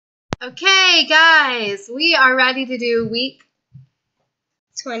Okay, guys, we are ready to do week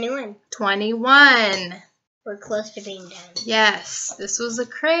 21. 21. We're close to being done. Yes, this was a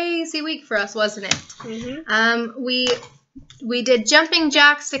crazy week for us, wasn't it? Mm-hmm. We did jumping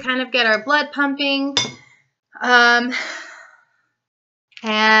jacks to kind of get our blood pumping. And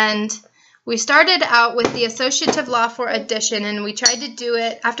we started out with the associative law for addition, and we tried to do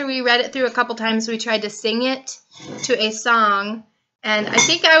it. After we read it through a couple times, we tried to sing it to a song. And I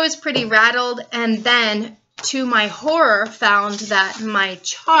think I was pretty rattled, and then, to my horror, found that my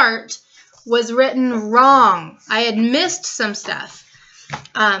chart was written wrong. I had missed some stuff,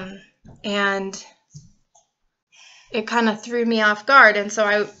 and it kind of threw me off guard, and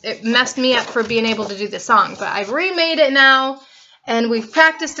so it messed me up for being able to do the song. But I've remade it now, and we've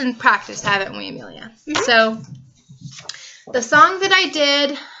practiced and practiced, haven't we, Amelia? Mm-hmm. So the song that I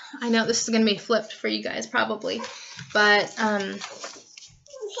did, I know this is going to be flipped for you guys probably, but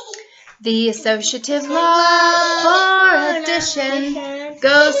the associative law for addition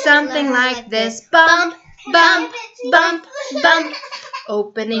goes something like this. Bump, bump, bump, bump.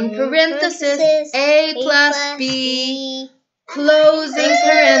 Opening parenthesis, A plus B. Closing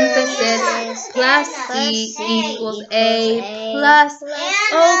parenthesis, plus C equals A plus.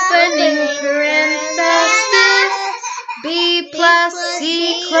 Opening parenthesis, B plus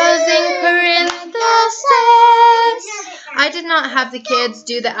C. Closing parenthesis. I did not have the kids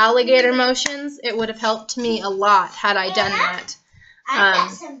do the alligator motions. It would have helped me a lot had I done that. I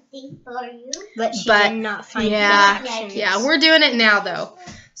got something for you. But she did not find the actions. Yeah, we're doing it now, though.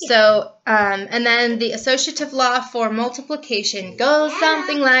 So, and then the associative law for multiplication goes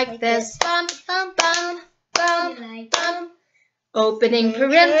something like this. Bump, bump, bump, bump, bump. Opening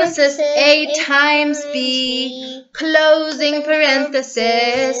parenthesis, A times B. Closing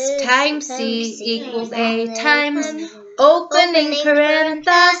parenthesis, times C equals A times. Opening parenthesis,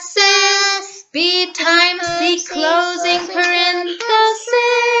 B times C. Closing parenthesis.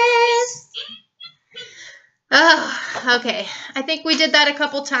 Oh, okay. I think we did that a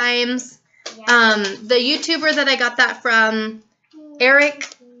couple times. The YouTuber that I got that from, Eric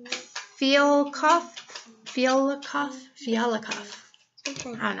Fialkoff. I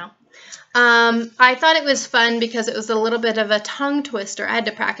don't know. I thought it was fun because it was a little bit of a tongue twister. I had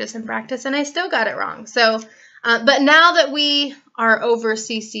to practice and practice, and I still got it wrong. So, but now that we are over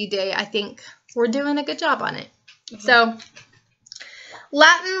CC Day, I think we're doing a good job on it. Mm-hmm. So,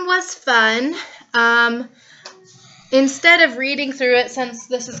 Latin was fun. Instead of reading through it, since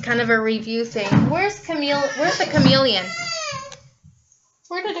this is kind of a review thing, where's the chameleon?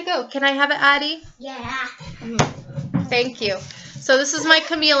 Where did it go? Can I have it, Addie? Yeah. Thank you. So this is my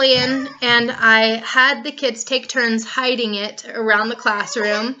chameleon, and I had the kids take turns hiding it around the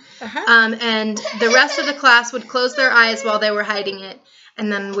classroom, and the rest of the class would close their eyes while they were hiding it, and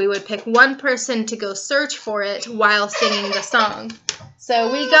then we would pick one person to go search for it while singing the song.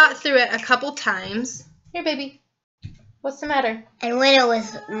 So we got through it a couple times. Here, baby. What's the matter? And when it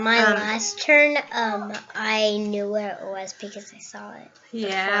was my last turn, I knew where it was because I saw it.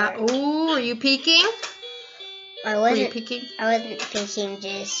 Yeah. Ooh, are you peeking? I wasn't peeking. I wasn't peeking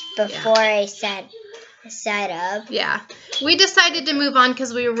just before I sat up. Yeah. We decided to move on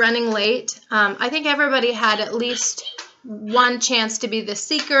because we were running late. I think everybody had at least one chance to be the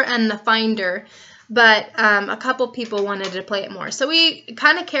seeker and the finder, but a couple people wanted to play it more. So we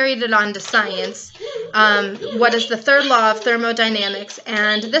kind of carried it on to science. What is the third law of thermodynamics?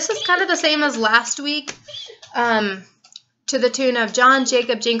 And this is kind of the same as last week, to the tune of John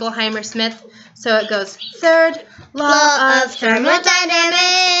Jacob Jingleheimer Smith. So it goes, third law of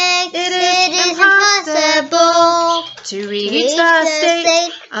thermodynamics, it is impossible to reach the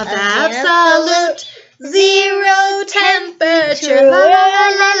state of absolute zero temperature. La, la,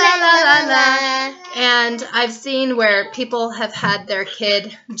 la, la, la, la, la. And I've seen where people have had their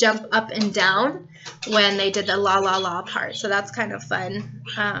kid jump up and down when they did the la la la part. So that's kind of fun.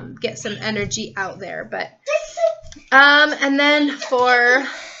 Get some energy out there. But and then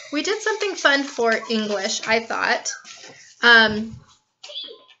we did something fun for English, I thought.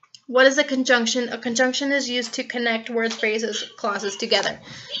 What is a conjunction? A conjunction is used to connect words, phrases, clauses together.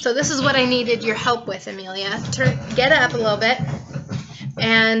 So this is what I needed your help with, Amelia. Get up a little bit.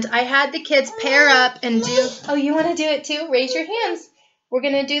 And I had the kids pair up and do... Oh, you want to do it too? Raise your hands. We're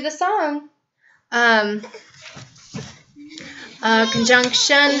going to do the song.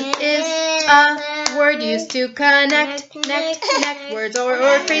 Conjunction is a word used to connect words or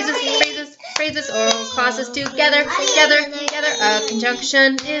phrases or clauses together. A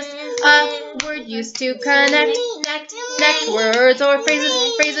conjunction is a word used to connect words or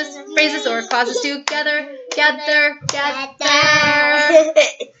phrases or clauses together.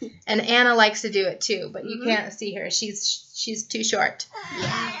 And Anna likes to do it too, but you can't see her. She's too short.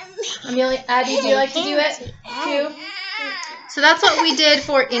 Yeah. Amelia, Addie, do you like to do it too? So that's what we did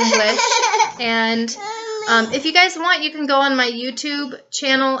for English. And if you guys want, you can go on my YouTube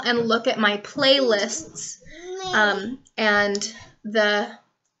channel and look at my playlists. And the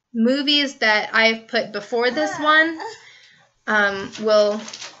movies that I've put before this one will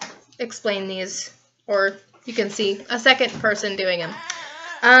explain these, or you can see a second person doing them.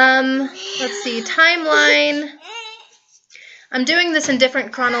 Let's see, timeline. I'm doing this in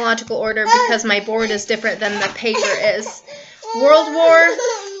different chronological order because my board is different than the paper is. World War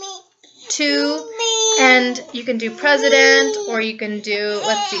II, and you can do president, or you can do,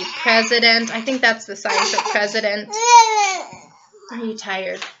 let's see, president. I think that's the sign for president. Are you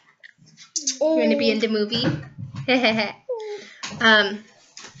tired? You're going to be in the movie?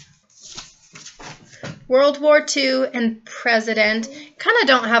 World War II and president kind of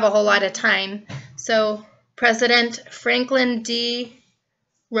don't have a whole lot of time. So President Franklin D.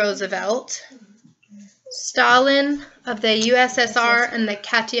 Roosevelt, Stalin of the USSR and the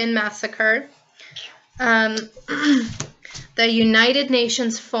Katyn massacre, the United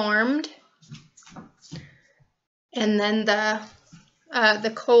Nations formed, and then the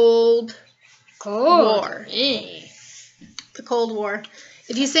Cold War. The Cold War.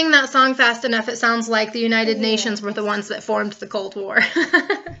 If you sing that song fast enough, it sounds like the United Nations were the ones that formed the Cold War.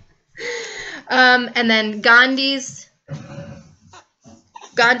 And then Gandhi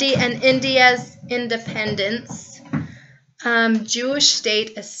and India's independence. Jewish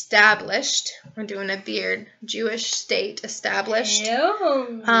state established. We're doing a beard. Jewish state established.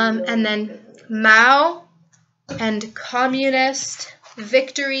 And then Mao and communist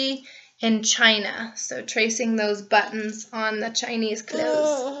victory in China. So tracing those buttons on the Chinese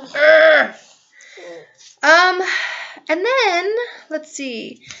clothes. And then, let's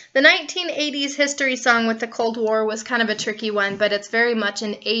see, the 1980s history song with the Cold War was kind of a tricky one, but it's very much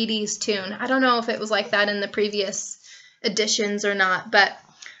an 80s tune. I don't know if it was like that in the previous editions or not, but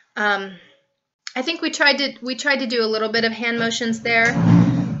I think we tried to do a little bit of hand motions there.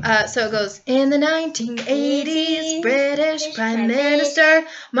 So it goes, in the 1980s, British Prime Minister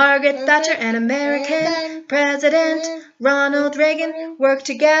Margaret Thatcher and American President Ronald Reagan worked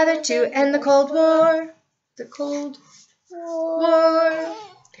together to end the Cold War. The Cold War.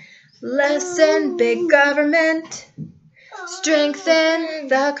 Lessen big government. Strengthen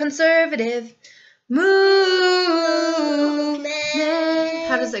the conservative movement.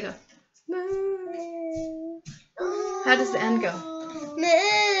 How does it go? How does the end go?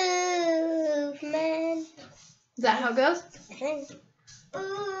 Movement. Is that how it goes?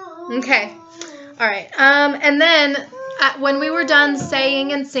 Okay. All right. And then when we were done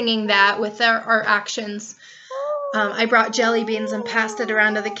saying and singing that with our actions, I brought jelly beans and passed it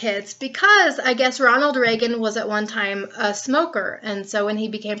around to the kids because I guess Ronald Reagan was at one time a smoker. And so when he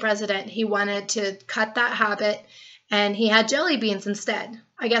became president, he wanted to cut that habit, and he had jelly beans instead.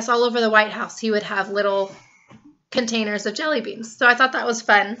 I guess all over the White House, he would have little containers of jelly beans. So I thought that was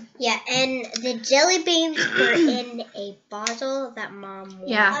fun. Yeah, and the jelly beans were in a bottle that Mom won.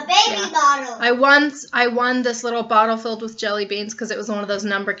 Yeah. A baby bottle. I won this little bottle filled with jelly beans because it was one of those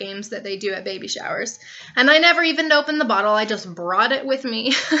number games that they do at baby showers. And I never even opened the bottle. I just brought it with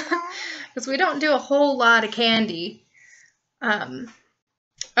me because we don't do a whole lot of candy.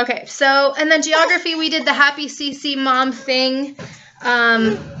 Okay, so, and then geography, we did the Happy CC Mom thing.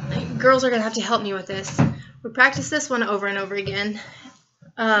 Girls are going to have to help me with this. We practiced this one over and over again.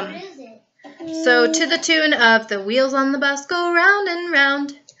 What is it? So to the tune of the wheels on the bus go round and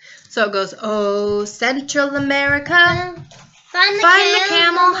round. So it goes, oh, Central America, find the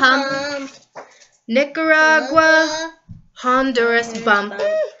camel hump. Nicaragua, Honduras bump.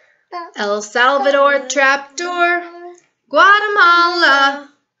 El Salvador trapdoor. Guatemala,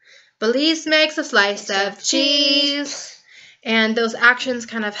 Belize makes a slice of cheese. And those actions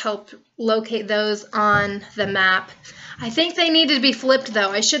kind of help locate those on the map. I think they needed to be flipped, though.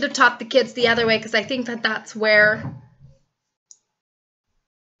 I should have taught the kids the other way because I think that's where...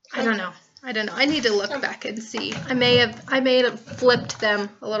 I don't know. I need to look back and see. I may have flipped them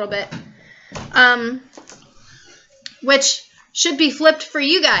a little bit. Which should be flipped for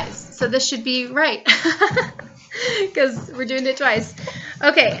you guys. So this should be right. Because we're doing it twice.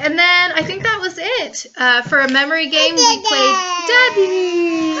 Okay, and then I think that was it. For a memory game, we played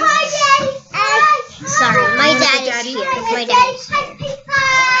Daddy. Hi, Daddy. Hi. Sorry, my daddy's here. My daddy's here.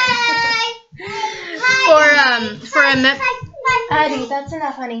 For a Addie, that's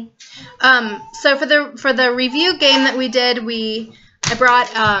enough, honey. So for the review game that we did, I brought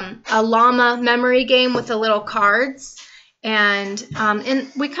a llama memory game with the little cards. And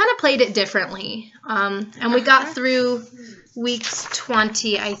we kind of played it differently. And we got through weeks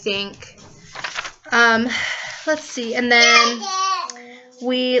 20, I think. Let's see. And then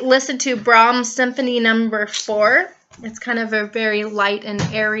we listened to Brahms Symphony No. 4. It's kind of a very light and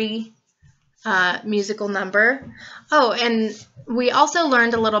airy musical number. Oh, and we also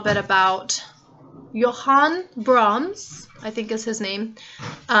learned a little bit about Johann Brahms, I think is his name.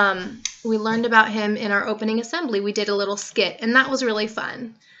 We learned about him in our opening assembly. We did a little skit, and that was really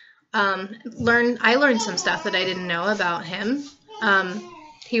fun. I learned some stuff that I didn't know about him.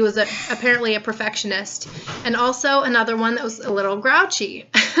 He was apparently a perfectionist, and also another one that was a little grouchy.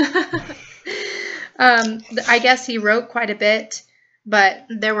 I guess he wrote quite a bit, but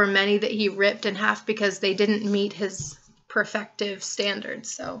there were many that he ripped in half because they didn't meet his perfective standards.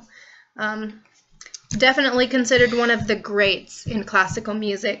 So definitely considered one of the greats in classical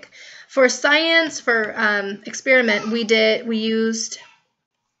music. For science, for experiment, we used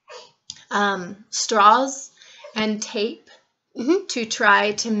straws and tape to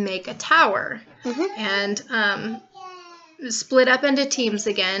try to make a tower, and split up into teams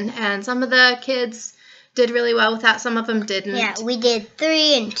again. And some of the kids did really well with that. Some of them didn't. Yeah, we did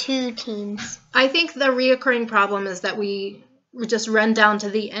 3 and 2 teams. I think the reoccurring problem is that we just run down to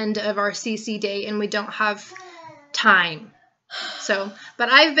the end of our CC day and we don't have time. So, but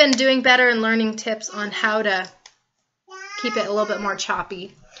I've been doing better and learning tips on how to keep it a little bit more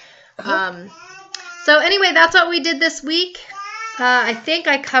choppy. So anyway, that's what we did this week. I think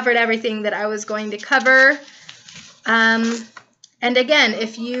I covered everything that I was going to cover. And again,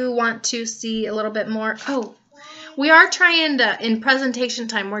 if you want to see a little bit more, we are trying to, in presentation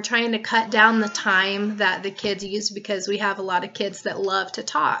time, we're trying to cut down the time that the kids use because we have a lot of kids that love to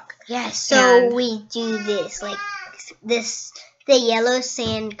talk. Yeah, so we do this, like this, the yellow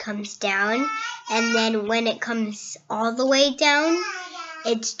sand comes down, and then when it comes all the way down,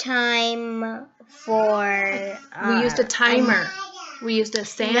 it's time for... we used a timer. We used a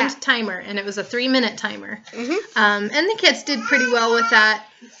sand timer, and it was a 3-minute timer. And the kids did pretty well with that.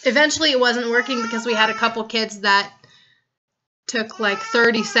 Eventually, it wasn't working because we had a couple kids that took like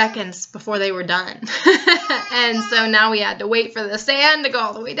 30 seconds before they were done. And so now we had to wait for the sand to go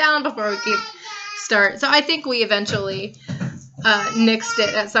all the way down before we could start. So I think we eventually nixed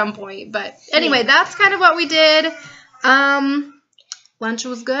it at some point. But anyway, that's kind of what we did. Lunch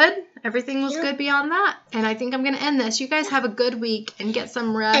was good. Everything was good beyond that. And I think I'm going to end this. You guys have a good week and get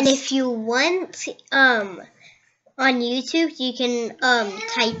some rest. And if you want, on YouTube, you can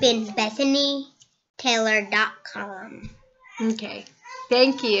type in BethanyTaylor.com. Okay.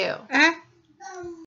 Thank you.